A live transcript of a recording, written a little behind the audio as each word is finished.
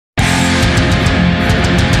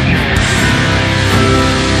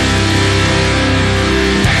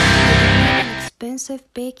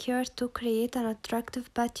extensive backyard to create an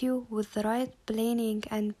attractive patio with the right planning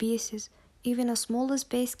and pieces. Even a small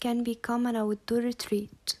space can become an outdoor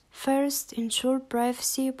retreat. First, ensure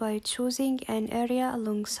privacy by choosing an area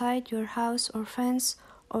alongside your house or fence,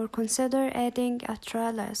 or consider adding a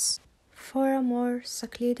trellis for a more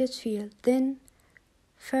secluded feel. Then,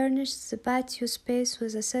 furnish the patio space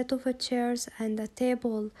with a set of chairs and a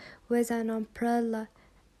table with an umbrella.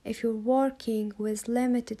 If you're working with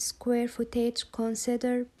limited square footage,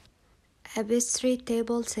 consider a pastry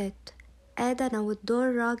table set. Add an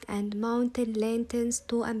outdoor rug and mountain lanterns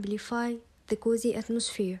to amplify the cozy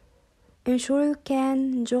atmosphere. Ensure you can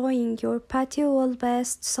enjoy your patio well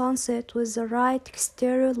past sunset with the right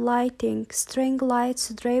exterior lighting. String lights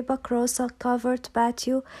draped across a covered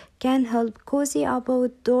patio can help cozy up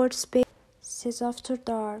outdoor spaces after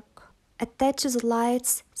dark. Attach the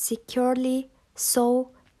lights securely so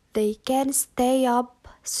they can stay up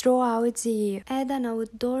throughout the year. Add an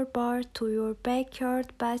outdoor bar to your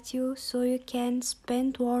backyard patio so you can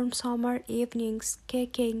spend warm summer evenings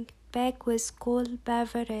kicking back with cool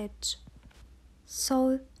beverage.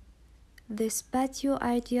 So, these patio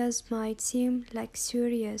ideas might seem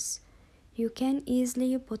luxurious. You can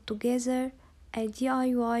easily put together a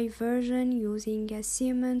DIY version using a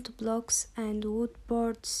cement blocks and wood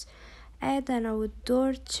boards. Add an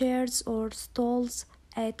outdoor chairs or stools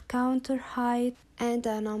at counter height and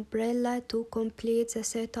an umbrella to complete the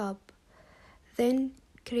setup. Then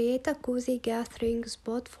create a cozy gathering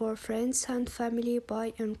spot for friends and family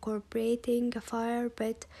by incorporating a fire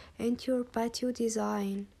pit into your patio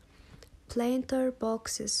design. Planter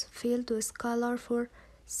boxes filled with colorful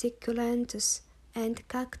succulents and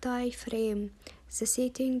cacti frame the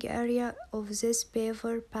seating area of this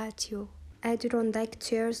paver patio. Adirondack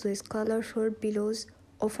chairs with colorful pillows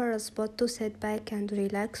offer a spot to sit back and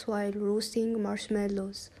relax while roasting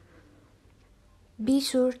marshmallows. Be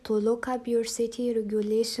sure to look up your city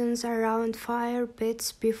regulations around fire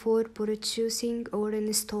pits before purchasing or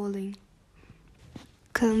installing.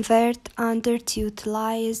 Convert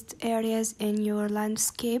underutilized areas in your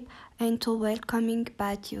landscape into welcoming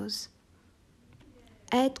patios.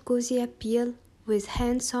 Add cozy appeal with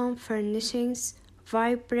handsome furnishings,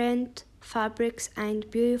 vibrant fabrics, and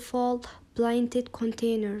beautiful planted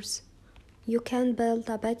containers. You can build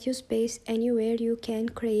a patio space anywhere. You can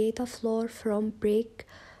create a floor from brick,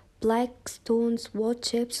 black stones, wood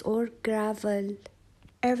chips, or gravel.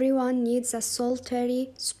 Everyone needs a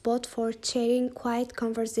solitary spot for sharing quiet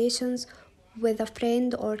conversations with a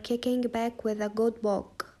friend or kicking back with a good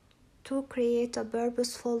book. To create a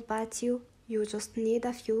purposeful patio, you just need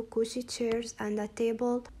a few cozy chairs and a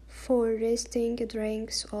table for resting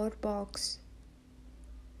drinks or books.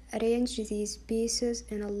 Arrange these pieces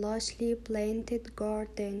in a lushly planted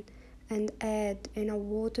garden and add in a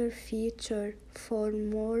water feature for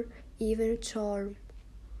more even charm.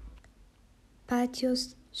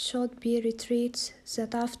 Patios should be retreats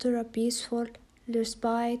that after a peaceful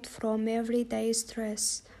respite from everyday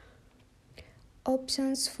stress.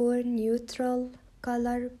 Options for neutral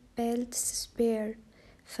color built spare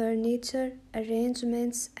furniture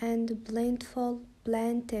arrangements and blendful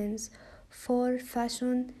plantings for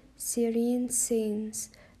fashion serene scenes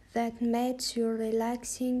that match your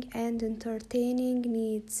relaxing and entertaining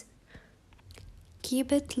needs.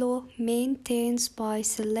 Keep it low maintenance by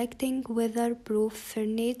selecting weatherproof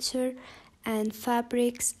furniture and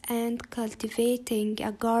fabrics and cultivating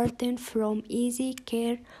a garden from easy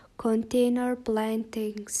care container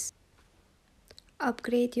plantings.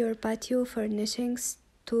 Upgrade your patio furnishings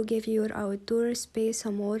to give your outdoor space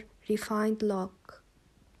a more refined look.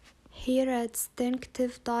 Here a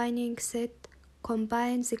distinctive dining set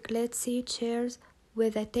combines glitzy chairs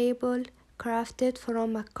with a table crafted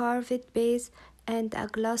from a carved base and a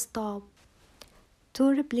glass top.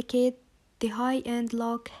 To replicate the high-end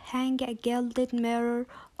look, hang a gilded mirror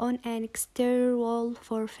on an exterior wall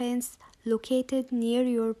for fans located near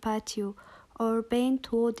your patio, or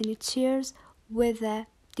paint wooden chairs with a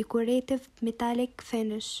decorative metallic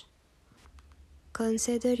finish.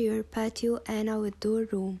 Consider your patio an outdoor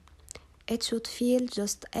room. It should feel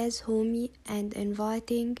just as homey and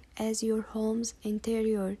inviting as your home's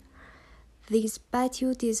interior. These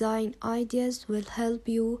patio design ideas will help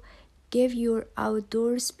you give your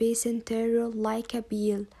outdoor space interior-like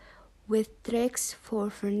appeal with tricks for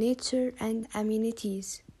furniture and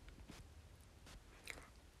amenities.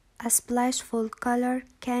 A splashful color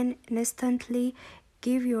can instantly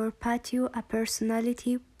give your patio a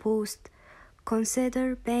personality boost.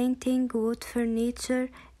 Consider painting wood furniture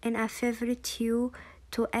in a favorite hue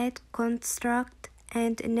to add contrast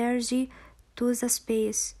and energy to the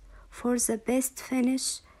space. For the best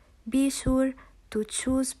finish, be sure to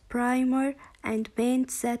choose primer and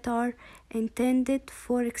paints that are intended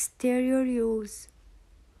for exterior use.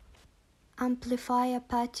 Amplify a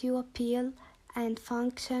patio appeal and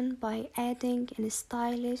function by adding in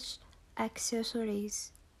stylish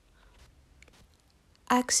accessories.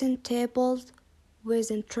 Accent tables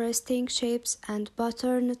with interesting shapes and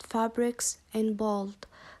patterned fabrics in bold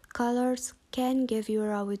colors can give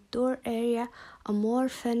your outdoor area a more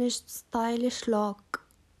finished, stylish look.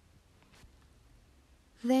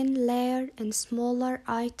 Then layer in smaller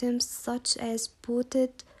items such as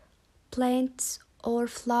potted plants or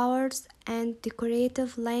flowers and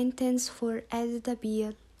decorative lanterns for added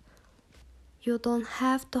appeal. You don't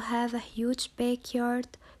have to have a huge backyard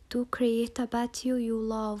to create a patio you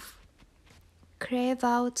love. Carve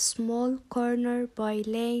out a small corner by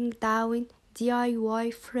laying down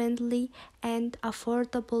DIY friendly and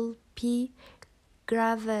affordable pea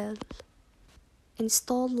gravel.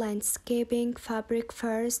 Install landscaping fabric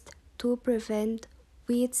first to prevent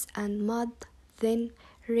weeds and mud, then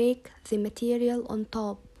rake the material on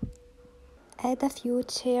top. Add a few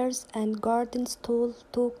chairs and garden stools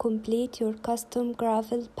to complete your custom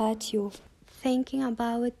gravel patio. Thinking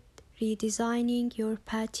about redesigning your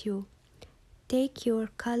patio. Take your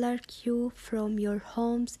color cue from your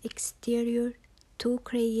home's exterior to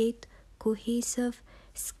create cohesive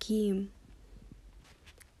scheme.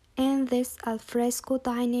 In this alfresco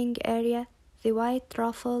dining area, the white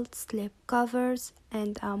ruffled slip covers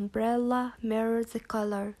and umbrella mirror the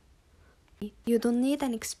color. You don't need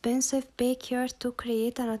an expensive backyard to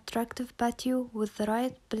create an attractive patio with the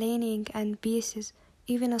right planning and pieces.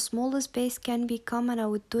 Even a small space can become an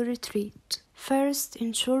outdoor retreat. First,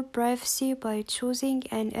 ensure privacy by choosing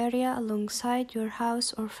an area alongside your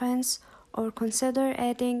house or fence, or consider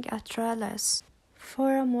adding a trellis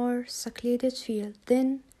for a more secluded feel.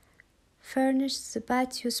 Then, furnish the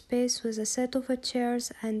patio space with a set of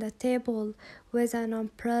chairs and a table with an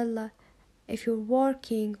umbrella. If you're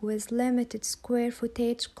working with limited square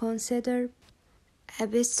footage, consider a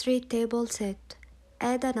pastry table set.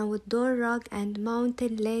 Add an outdoor rug and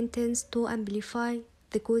mountain lanterns to amplify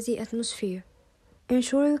the cozy atmosphere.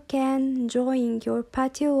 Ensure you can enjoying your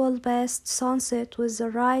patio well past sunset with the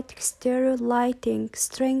right exterior lighting.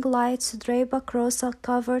 String lights draped across a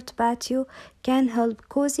covered patio can help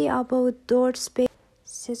cozy up outdoor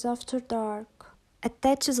spaces after dark.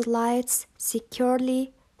 Attach the lights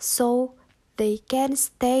securely so they can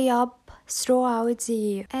stay up throughout the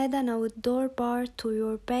year. Add an outdoor bar to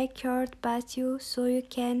your backyard patio so you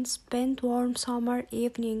can spend warm summer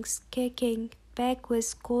evenings kicking back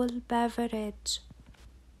with cool beverage.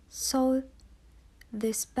 So,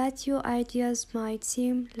 these patio ideas might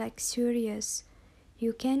seem luxurious.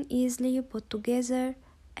 You can easily put together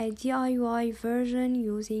a DIY version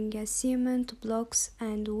using a cement blocks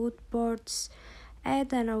and wood boards.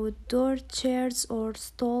 Add an outdoor chairs or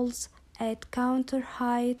stools at counter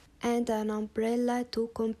height and an umbrella to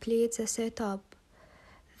complete the setup.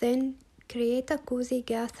 Then create a cozy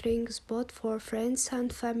gathering spot for friends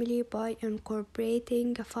and family by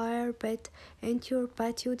incorporating a fire pit into your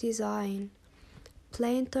patio design.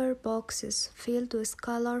 Planter boxes filled with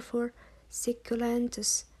colorful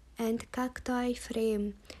succulents and cacti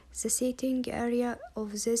frame the seating area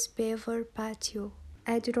of this paver patio.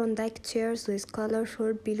 Adirondack chairs with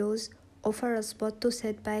colorful pillows offer a spot to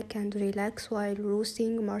sit back and relax while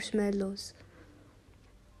roasting marshmallows.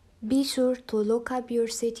 Be sure to look up your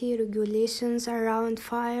city regulations around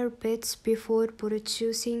fire pits before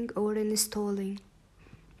purchasing or installing.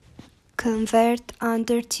 Convert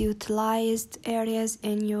underutilized areas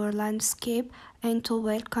in your landscape into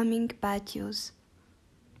welcoming patios.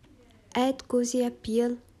 Add cozy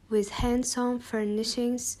appeal with handsome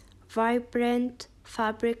furnishings, vibrant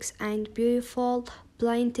fabrics, and beautiful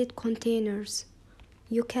planted containers.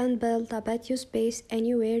 You can build a patio space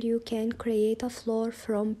anywhere. You can create a floor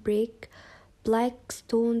from brick, black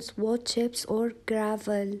stones, wood chips, or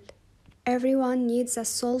gravel. Everyone needs a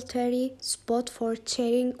solitary spot for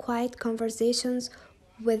sharing quiet conversations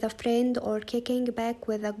with a friend or kicking back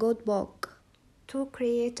with a good book. To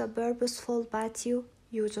create a purposeful patio,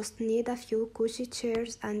 you just need a few cozy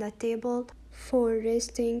chairs and a table for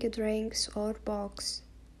resting drinks or books.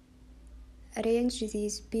 Arrange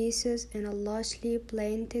these pieces in a lushly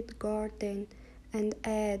planted garden and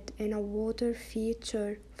add in a water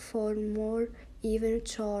feature for more even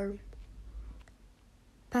charm.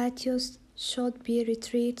 Patios should be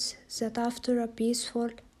retreats that after a peaceful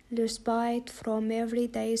respite from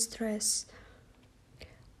everyday stress.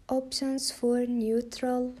 Options for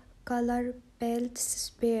neutral color palettes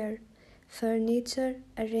spare furniture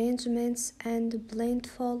arrangements and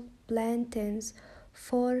blendful plantains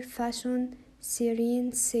for fashion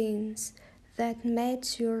serene scenes that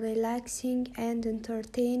match your relaxing and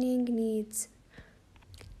entertaining needs.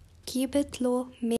 Keep it low.